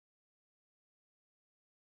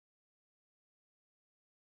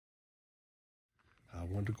I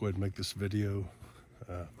wanted to go ahead and make this video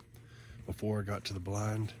before I got to the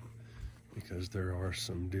blind, because there are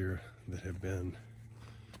some deer that have been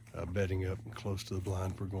bedding up close to the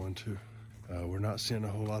blind we're going to. We're not seeing a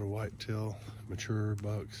whole lot of whitetail, mature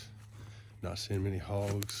bucks, not seeing many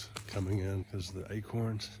hogs coming in because of the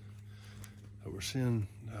acorns. But we're seeing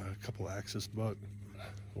a couple axis buck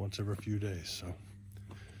once every few days. So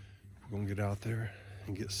we're gonna get out there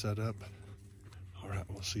and get set up. All right,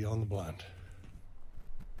 we'll see you on the blind.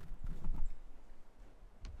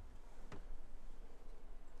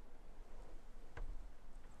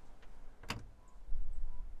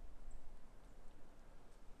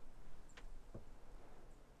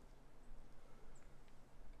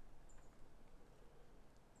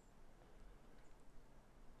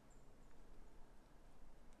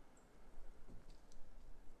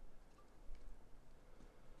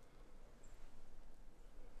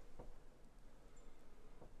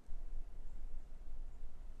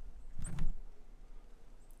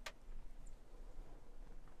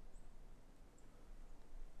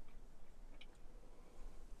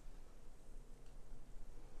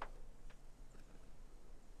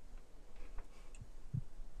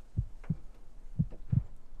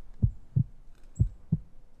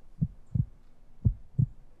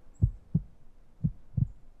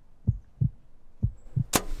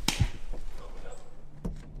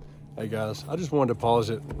 Hey guys, I just wanted to pause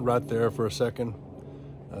it right there for a second.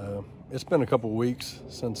 It's been a couple weeks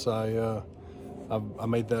since I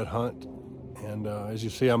made that hunt, and as you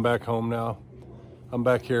see, I'm back home now. I'm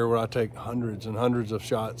back here where I take hundreds and hundreds of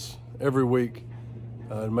shots every week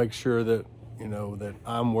to make sure that, you know, that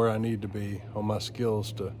I'm where I need to be on my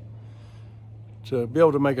skills to be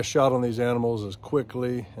able to make a shot on these animals as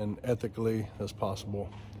quickly and ethically as possible.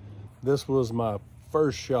 This was my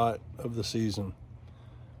first shot of the season.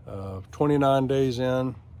 29 days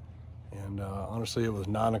in, and honestly it was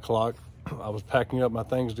 9 o'clock. I was packing up my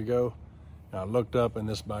things to go, and I looked up and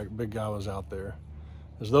this big guy was out there.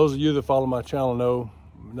 As those of you that follow my channel know,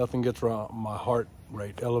 nothing gets my heart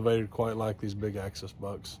rate elevated quite like these big axis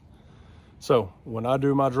bucks. So when I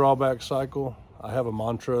do my drawback cycle, I have a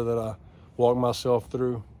mantra that I walk myself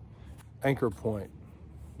through: anchor point,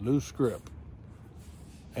 loose grip,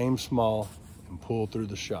 aim small, and pull through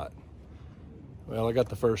the shot. Well, I got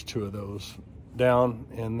the first two of those down,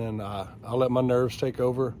 and then I let my nerves take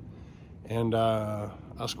over, and I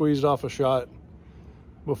squeezed off a shot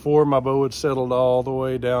before my bow had settled all the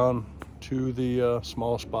way down to the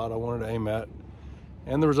small spot I wanted to aim at.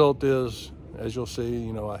 And the result is, as you'll see,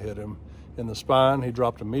 you know, I hit him in the spine. He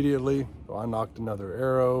dropped immediately. So I knocked another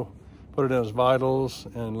arrow, put it in his vitals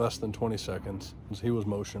in less than 20 seconds. He was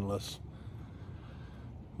motionless.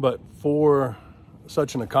 But for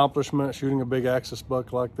such an accomplishment, shooting a big axis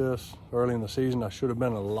buck like this early in the season, I should have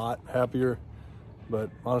been a lot happier, but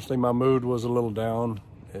honestly my mood was a little down,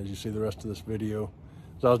 as you see the rest of this video.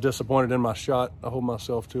 So I was disappointed in my shot. I hold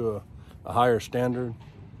myself to a higher standard,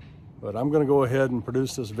 but I'm going to go ahead and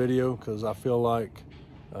produce this video because I feel like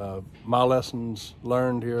my lessons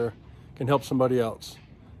learned here can help somebody else.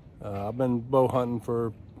 I've been bow hunting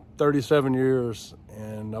for 37 years,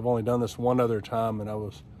 and I've only done this one other time, and I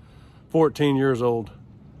was 14 years old.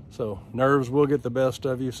 So nerves will get the best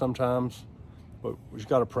of you sometimes, but we just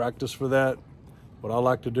got to practice for that. What I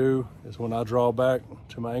like to do is when I draw back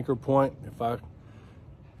to my anchor point, if I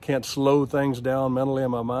can't slow things down mentally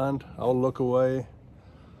in my mind, I'll look away,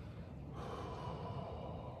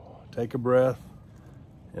 take a breath,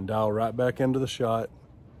 and dial right back into the shot,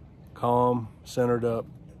 calm, centered up,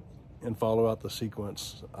 and follow out the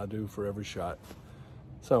sequence I do for every shot.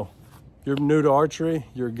 So if you're new to archery,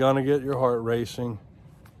 you're gonna get your heart racing.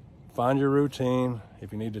 Find your routine.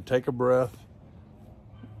 If you need to take a breath,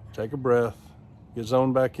 get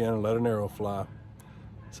zoned back in and let an arrow fly.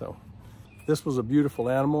 So this was a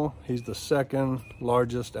beautiful animal. He's the second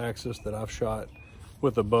largest axis that I've shot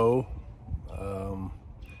with a bow.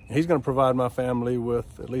 He's gonna provide my family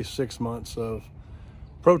with at least 6 months of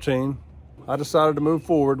protein. I decided to move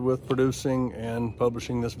forward with producing and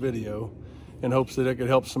publishing this video in hopes that it could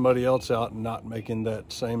help somebody else out and not making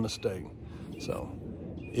that same mistake. So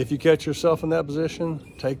if you catch yourself in that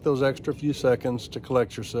position, take those extra few seconds to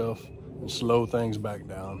collect yourself and slow things back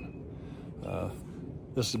down.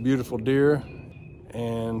 This is a beautiful deer,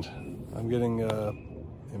 and I'm getting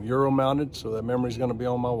Euro mounted, so that memory is going to be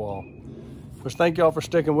on my wall. But thank y'all for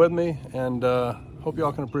sticking with me, and hope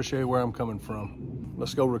y'all can appreciate where I'm coming from.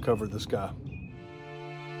 Let's go recover this guy.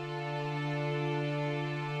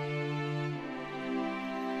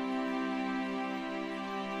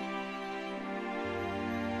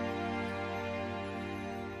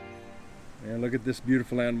 And look at this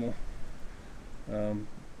beautiful animal.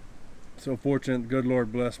 So fortunate, the good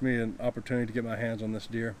Lord blessed me an opportunity to get my hands on this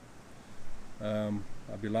deer.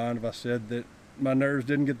 I'd be lying if I said that my nerves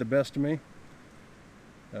didn't get the best of me.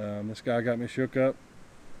 This guy got me shook up,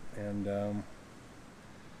 and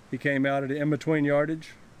he came out at an in-between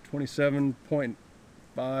yardage, 27.5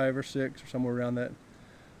 or 6 or somewhere around that.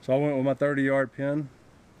 So I went with my 30-yard pin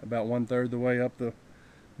about 1/3 the way up the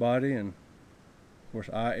body, and of course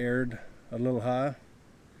I aired a little high.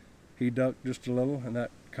 He ducked just a little, and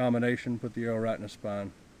that combination put the arrow right in the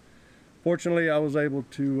spine. Fortunately, I was able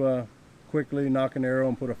to quickly knock an arrow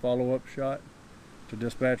and put a follow-up shot to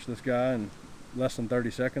dispatch this guy in less than 30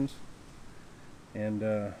 seconds. And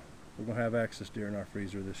we're going to have access deer in our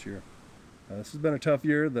freezer this year. This has been a tough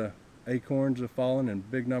year. The acorns have fallen in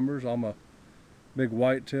big numbers. All my big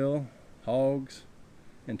whitetail, hogs,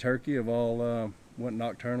 and turkey have all went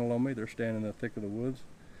nocturnal on me. They're staying in the thick of the woods.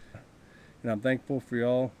 And I'm thankful for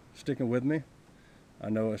y'all sticking with me. I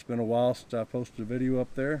know it's been a while since I posted a video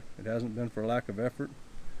up there. It hasn't been for lack of effort.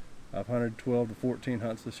 I've hunted 12 to 14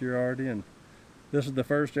 hunts this year already, and this is the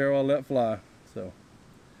first arrow I let fly. So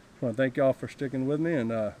I want to thank y'all for sticking with me, and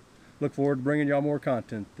look forward to bringing y'all more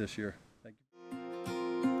content this year.